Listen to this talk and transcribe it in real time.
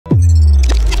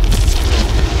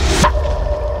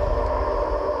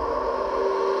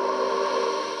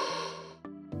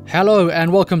Hello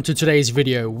and welcome to today's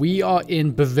video. We are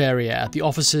in Bavaria at the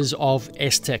offices of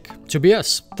s-tec.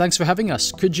 Tobias, thanks for having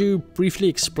us. Could you briefly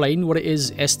explain what it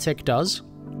is s-tec does?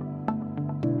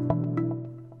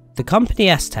 The company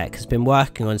s-tec has been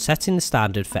working on setting the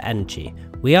standard for energy.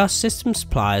 We are system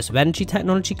suppliers of energy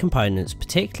technology components,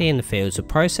 particularly in the fields of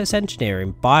process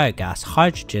engineering, biogas,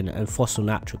 hydrogen and fossil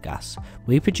natural gas.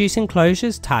 We produce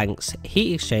enclosures, tanks,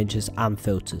 heat exchangers and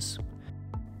filters.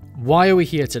 Why are we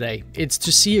here today? It's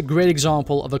to see a great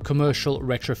example of a commercial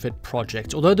retrofit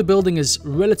project. Although the building is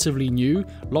relatively new,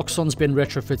 Loxone's been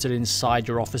retrofitted inside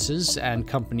your offices and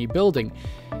company building.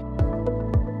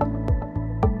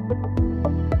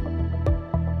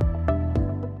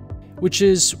 Which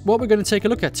is what we're going to take a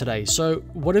look at today. So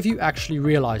what have you actually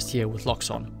realized here with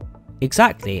Loxone?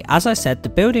 Exactly, as I said, the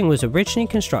building was originally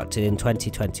constructed in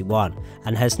 2021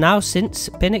 and has now since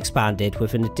been expanded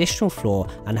with an additional floor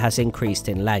and has increased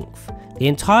in length. The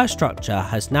entire structure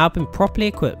has now been properly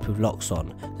equipped with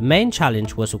Loxone. The main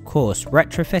challenge was of course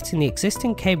retrofitting the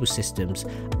existing cable systems.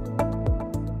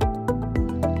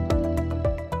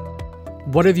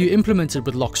 What have you implemented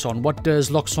with Loxone? What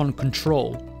does Loxone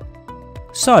control?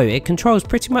 So it controls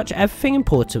pretty much everything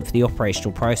important for the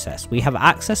operational process. We have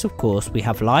access, of course, we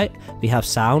have light, we have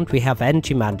sound, we have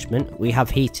energy management, we have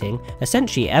heating,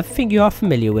 essentially everything you are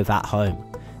familiar with at home.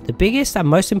 The biggest and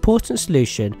most important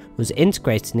solution was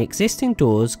integrating the existing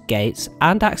doors, gates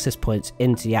and access points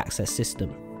into the access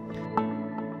system.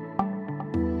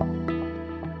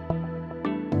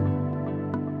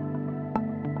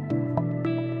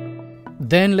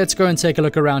 Then let's go and take a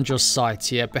look around your site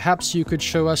here. Perhaps you could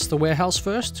show us the warehouse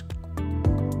first?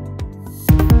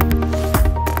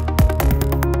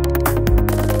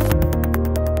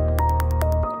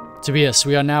 Tobias,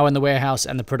 we are now in the warehouse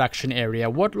and the production area.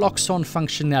 What Loxone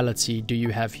functionality do you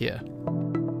have here?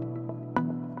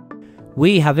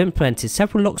 We have implemented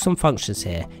several Loxone functions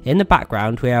here. In the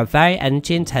background, we are a very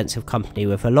energy intensive company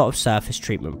with a lot of surface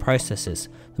treatment processes.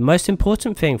 The most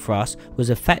important thing for us was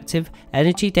effective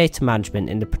energy data management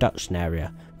in the production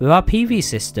area. With our PV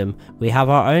system, we have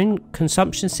our own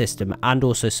consumption system and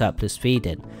also surplus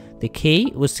feed-in. The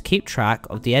key was to keep track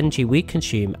of the energy we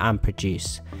consume and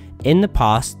produce. In the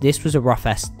past, this was a rough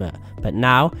estimate, but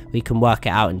now we can work it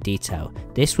out in detail.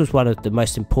 This was one of the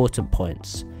most important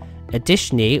points.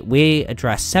 Additionally, we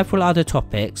address several other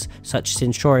topics such as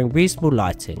ensuring reasonable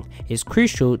lighting. It's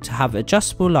crucial to have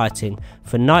adjustable lighting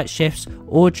for night shifts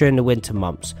or during the winter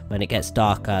months when it gets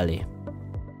dark early.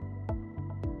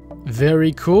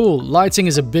 Very cool. Lighting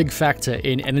is a big factor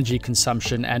in energy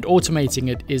consumption and automating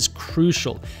it is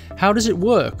crucial. How does it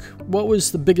work? What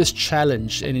was the biggest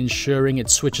challenge in ensuring it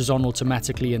switches on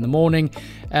automatically in the morning,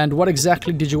 and what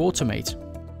exactly did you automate?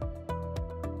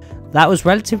 That was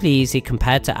relatively easy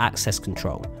compared to access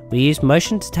control. We used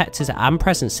motion detectors and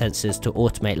presence sensors to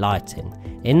automate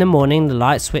lighting. In the morning the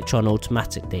lights switch on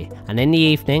automatically and in the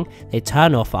evening they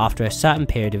turn off after a certain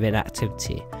period of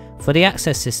inactivity. For the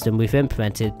access system we've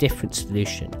implemented a different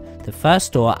solution. The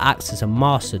first door acts as a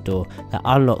master door that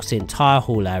unlocks the entire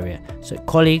hall area so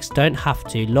colleagues don't have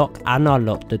to lock and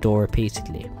unlock the door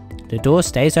repeatedly. The door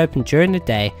stays open during the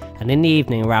day and in the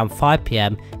evening around 5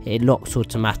 PM it locks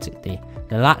automatically.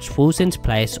 The latch falls into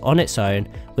place on its own,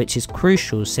 which is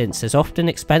crucial since there's often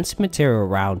expensive material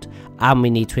around and we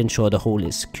need to ensure the hall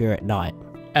is secure at night.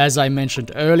 As I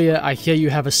mentioned earlier, I hear you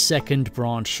have a second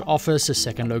branch office, a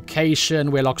second location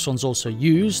where Loxone's also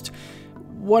used.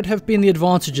 What have been the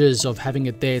advantages of having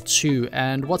it there too,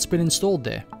 and what's been installed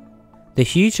there? The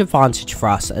huge advantage for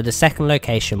us at the second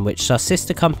location, which is our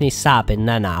sister company SAB in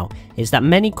there now, is that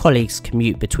many colleagues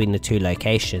commute between the two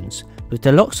locations. With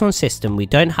the Loxone system, we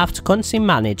don't have to constantly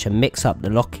manage and mix up the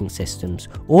locking systems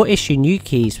or issue new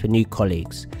keys for new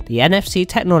colleagues. The NFC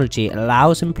technology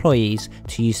allows employees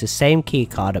to use the same key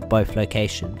card at both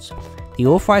locations. The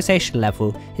authorization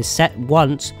level is set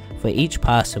once for each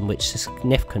person, which is a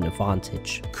significant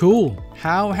advantage. Cool.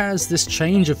 How has this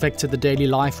change affected the daily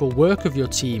life or work of your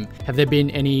team? Have there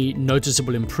been any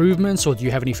noticeable improvements or do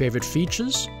you have any favorite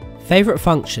features? Favourite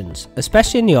functions,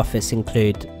 especially in the office,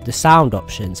 include the sound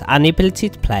options and the ability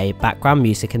to play background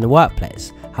music in the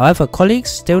workplace. However, colleagues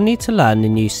still need to learn the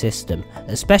new system,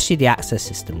 especially the access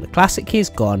system. The classic key is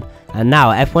gone and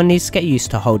now everyone needs to get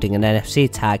used to holding an NFC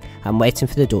tag and waiting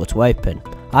for the door to open.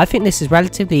 I think this is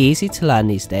relatively easy to learn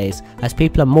these days as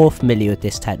people are more familiar with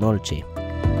this technology.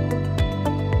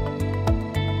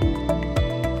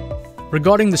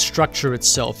 Regarding the structure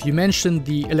itself, you mentioned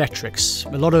the electrics.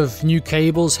 A lot of new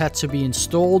cables had to be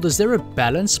installed. Is there a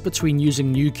balance between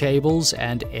using new cables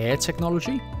and air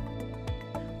technology?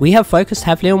 We have focused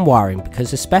heavily on wiring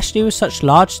because, especially with such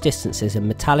large distances and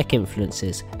metallic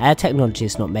influences, air technology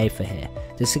is not made for here.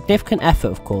 The significant effort,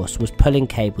 of course, was pulling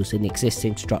cables in the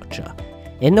existing structure.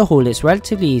 In the hall it's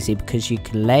relatively easy because you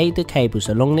can lay the cables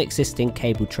along the existing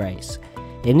cable trays.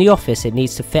 In the office it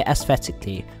needs to fit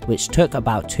aesthetically, which took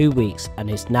about 2 weeks and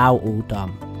is now all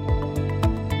done.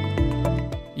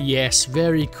 Yes,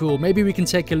 very cool. Maybe we can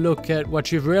take a look at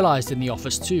what you've realized in the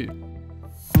office too.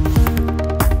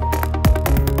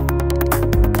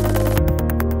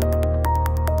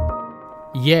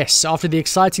 Yes, after the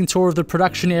exciting tour of the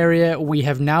production area, we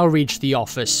have now reached the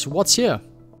office. What's here?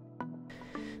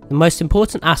 The most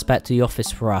important aspect of the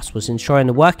office for us was ensuring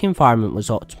the work environment was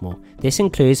optimal. This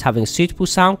includes having a suitable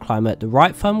sound climate, the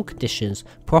right thermal conditions,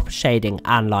 proper shading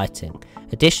and lighting.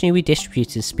 Additionally, we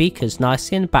distributed speakers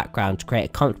nicely in the background to create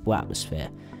a comfortable atmosphere.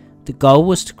 The goal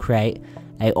was to create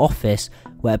an office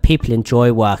where people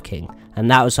enjoy working, and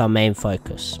that was our main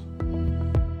focus.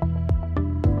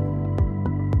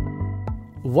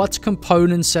 What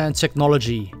components and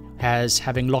technology has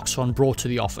having Loxone brought to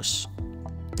the office?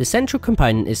 The central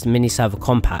component is the Mini Server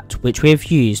Compact, which we have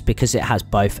used because it has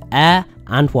both air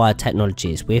and wire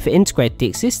technologies. We have integrated the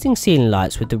existing ceiling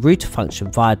lights with the router function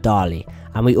via DALI,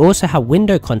 and we also have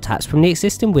window contacts from the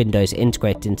existing windows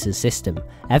integrated into the system.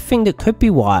 Everything that could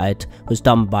be wired was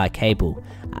done by a cable,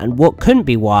 and what couldn't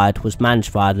be wired was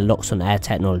managed via the Loxone Air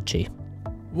technology.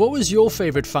 What was your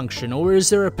favorite function, or is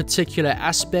there a particular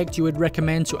aspect you would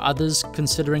recommend to others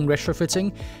considering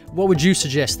retrofitting? What would you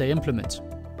suggest they implement?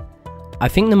 I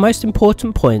think the most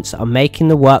important points are making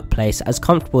the workplace as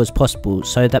comfortable as possible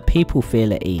so that people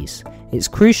feel at ease. It's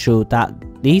crucial that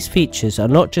these features are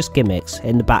not just gimmicks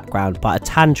in the background but are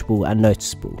tangible and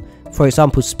noticeable. For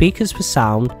example, speakers for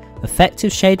sound,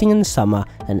 effective shading in the summer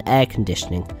and air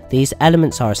conditioning. These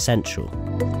elements are essential.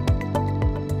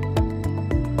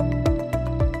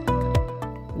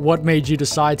 What made you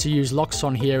decide to use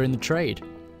Loxone here in the trade?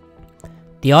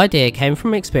 The idea came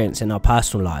from experience in our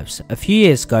personal lives. A few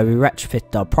years ago we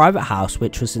retrofitted our private house,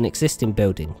 which was an existing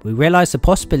building. We realised the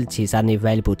possibilities and the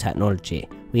available technology.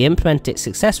 We implemented it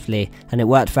successfully and it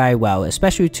worked very well,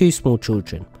 especially with 2 small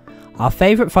children. Our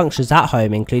favourite functions at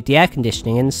home include the air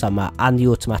conditioning in the summer and the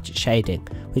automatic shading,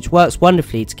 which works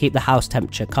wonderfully to keep the house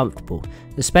temperature comfortable,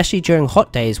 especially during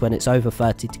hot days when it's over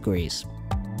 30 degrees.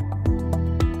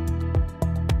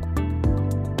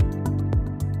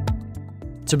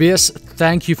 Tobias,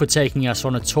 thank you for taking us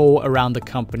on a tour around the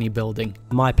company building.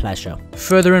 My pleasure.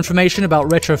 Further information about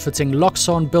retrofitting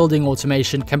Loxone Building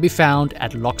Automation can be found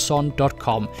at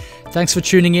loxone.com. Thanks for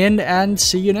tuning in and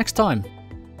see you next time.